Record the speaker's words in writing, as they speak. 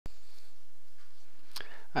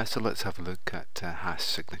So let's have a look at hash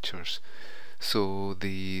signatures. So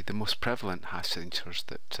the most prevalent hash signatures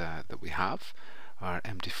that we have are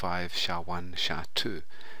MD5, SHA-1, SHA-2,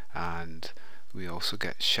 and we also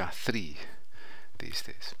get SHA-3 these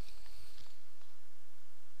days.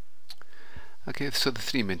 Okay, so the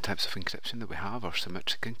three main types of encryption that we have are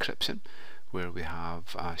symmetric encryption, where we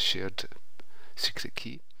have a shared secret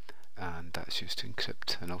key, and that's used to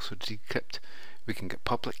encrypt and also decrypt. We can get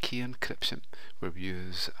public key encryption, where we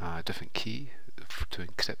use a different key to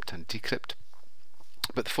encrypt and decrypt.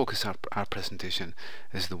 But the focus of our presentation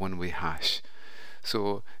is the one-way hash.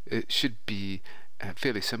 So it should be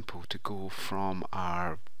fairly simple to go from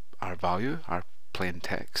our value, our plain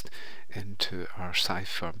text, into our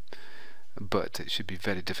cipher, but it should be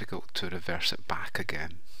very difficult to reverse it back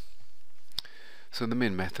again. So the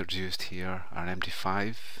main methods used here are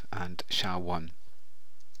MD5 and SHA-1.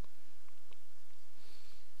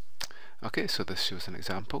 Okay, so this shows an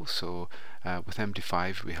example. So with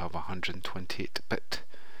MD5 we have a 128-bit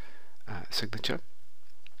signature.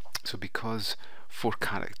 So because 4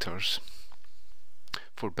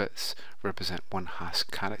 bits represent one hash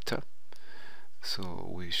character,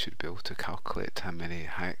 so we should be able to calculate how many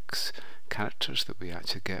hex characters that we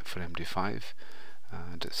actually get for MD5,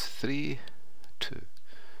 and it's 32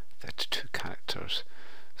 characters.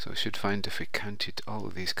 So we should find, if we counted all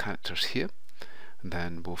of these characters here,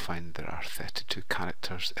 then we'll find there are 32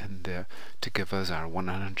 characters in there to give us our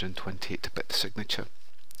 128-bit signature.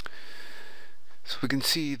 So we can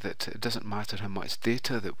see that it doesn't matter how much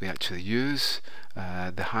data that we actually use,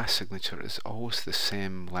 the hash signature is always the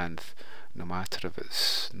same length, no matter if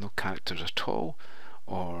it's no characters at all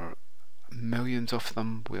or millions of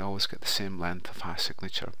them. We always get the same length of hash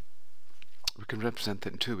signature. We can represent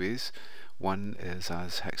it in two ways. One is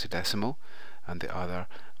as hexadecimal and the other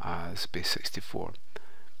as base 64.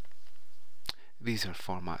 These are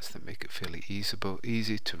formats that make it fairly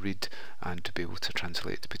easy to read and to be able to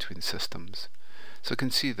translate between systems. So you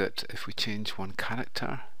can see that if we change one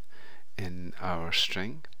character in our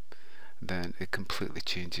string, then it completely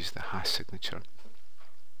changes the hash signature.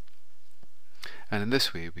 And in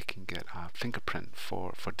this way we can get a fingerprint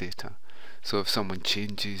for data. So if someone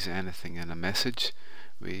changes anything in a message,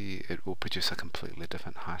 it will produce a completely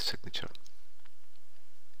different hash signature.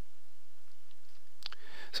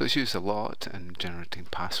 So it's used a lot in generating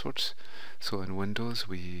passwords. So in Windows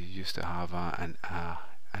we used to have an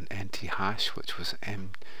NT hash, which was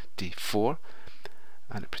MD4,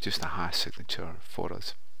 and it produced a hash signature for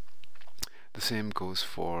us. The same goes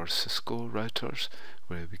for Cisco routers,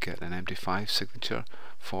 where we get an MD5 signature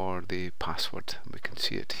for the password, and we can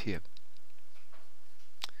see it here.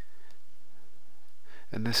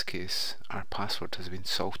 In this case, our password has been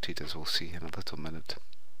salted, as we'll see in a little minute.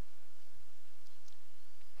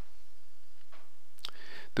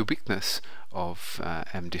 The weakness of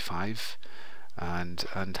MD5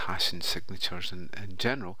 and hashing signatures in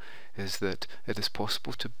general is that it is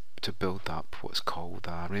possible to build up what's called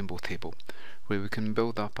a rainbow table, where we can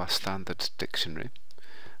build up a standard dictionary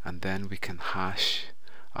and then we can hash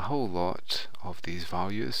a whole lot of these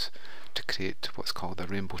values to create what's called a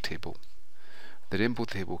rainbow table. The rainbow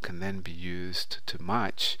table can then be used to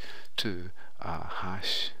match to a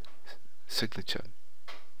hash signature.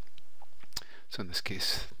 So in this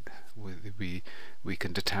case we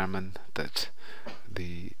can determine that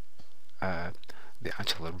the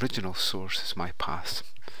actual original source is my path.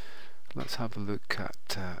 Let's have a look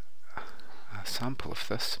at a sample of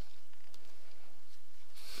this.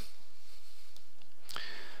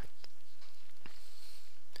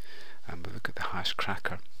 And we'll look at the hash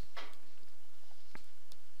cracker.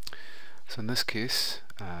 So in this case,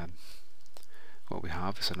 what we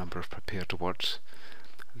have is a number of prepared words.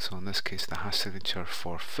 So in this case the hash signature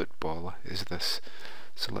for football is this.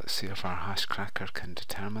 So let's see if our hash cracker can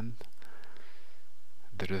determine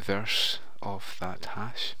the reverse of that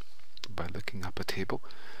hash by looking up a table,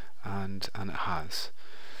 and it has.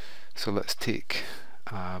 So let's take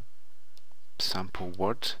a sample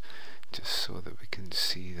word just so that we can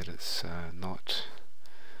see that it's not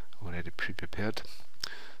already pre-prepared.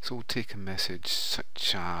 So we'll take a message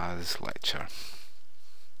such as lecture.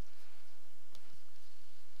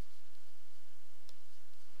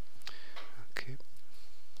 Okay.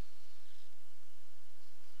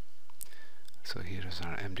 So here is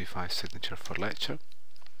our MD5 signature for lecture.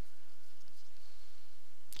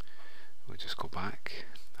 We'll just go back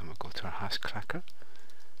and we'll go to our hash cracker,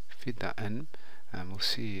 feed that in, and we'll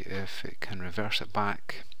see if it can reverse it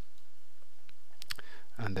back,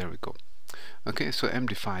 and there we go. Okay, so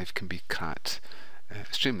MD5 can be cracked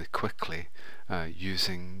extremely quickly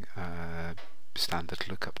using standard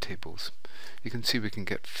lookup tables. You can see we can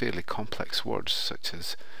get fairly complex words such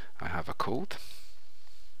as I have a cold,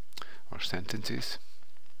 or sentences,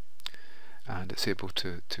 and it's able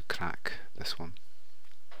to crack this one.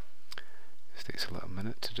 This takes a little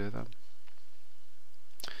minute to do that.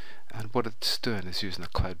 And what it's doing is using a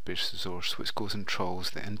cloud-based resource which goes and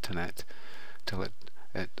trawls the internet till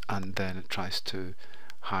and then it tries to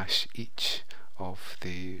hash each of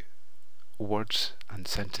the words and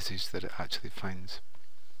sentences that it actually finds.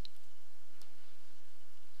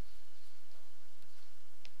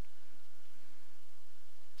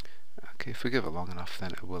 Okay, if we give it long enough,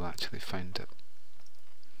 then it will actually find it.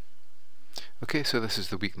 Okay, so this is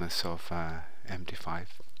the weakness of MD5.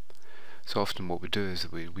 So often what we do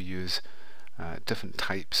is we use different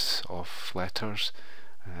types of letters.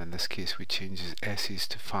 In this case we change S's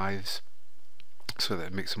to 5s so that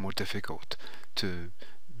it makes it more difficult to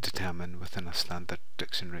determine within a standard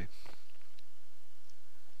dictionary.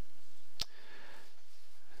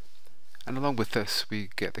 And along with this we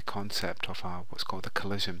get the concept of what's called a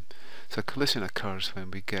collision. So a collision occurs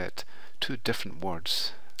when we get two different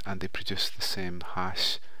words and they produce the same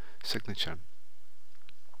hash signature,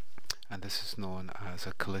 and this is known as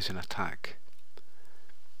a collision attack.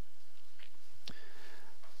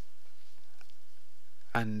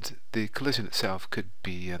 And the collision itself could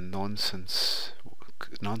be a nonsense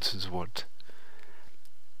word.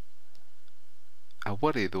 A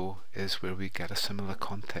worry though is where we get a similar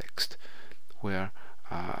context where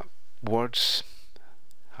words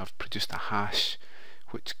have produced a hash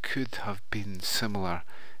which could have been similar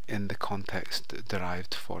in the context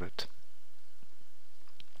derived for it.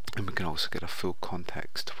 And we can also get a full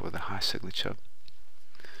context for the hash signature.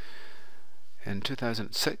 In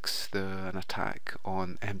 2006, an attack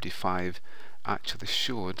on MD5 actually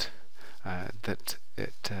showed that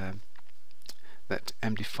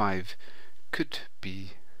MD5 could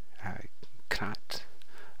be cracked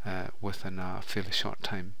within a fairly short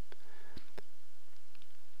time.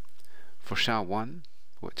 For SHA-1,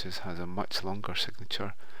 which has a much longer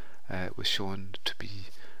signature, it was shown to be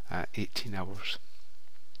 18 hours.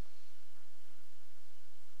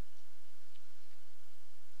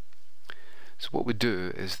 So what we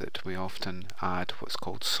do is that we often add what's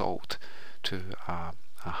called salt to a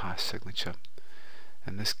hash signature.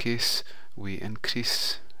 In this case we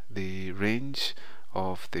increase the range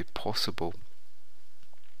of the possible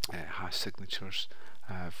hash signatures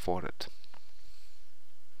for it.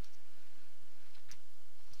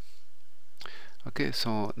 Okay,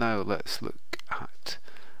 so now let's look at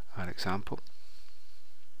our example,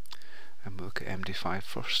 and we'll look at MD5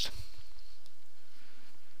 first.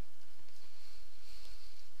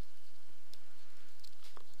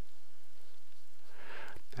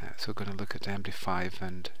 So we're going to look at MD5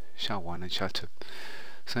 and SHA-1 and SHA-2.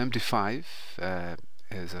 So MD5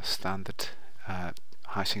 is a standard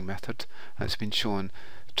hashing method that's been shown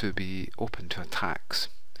to be open to attacks.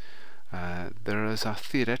 There is a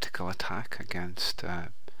theoretical attack against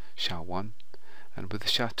SHA-1, and with the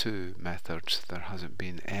SHA-2 methods there hasn't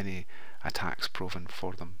been any attacks proven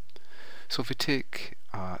for them. So if we take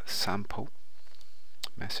a sample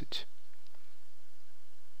message,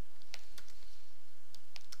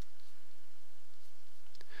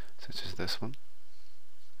 such as this one.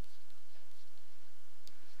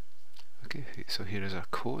 Okay, so here is our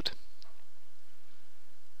code,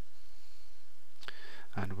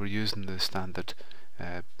 and we're using the standard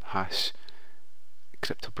hash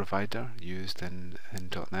crypto provider used in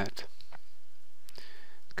 .NET.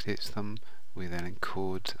 It creates them, we then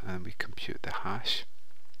encode and we compute the hash,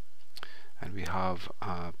 and we have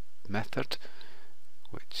a method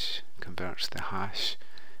which converts the hash,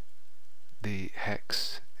 the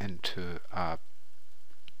hex into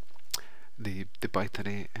the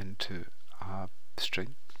binary into a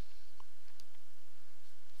string.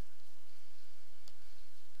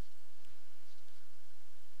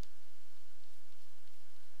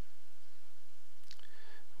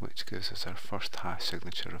 Which gives us our first hash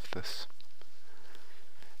signature of this.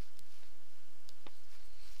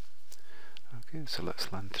 Okay, so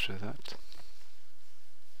let's run through that.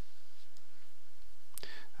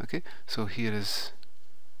 Okay, so here is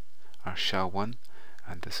our SHA-1,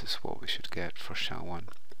 and this is what we should get for SHA-1.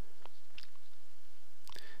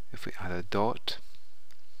 If we add a dot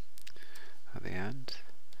at the end,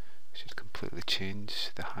 it should completely change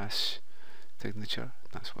the hash signature.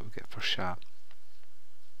 That's what we get for SHA.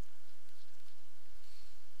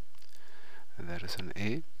 And there is an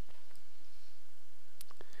A,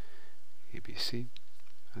 ABC,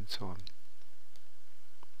 and so on.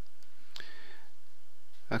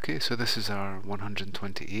 Okay, so this is our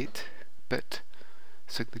 128-bit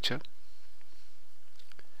signature.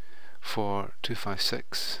 For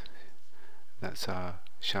 256, that's a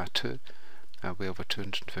SHA-2, we have a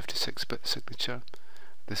 256-bit signature.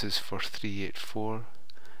 This is for 384,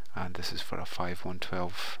 and this is for a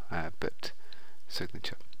 5112-bit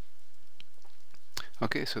signature.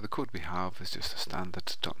 Okay, so the code we have is just a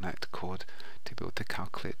standard .NET code to be able to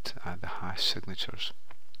calculate the hash signatures.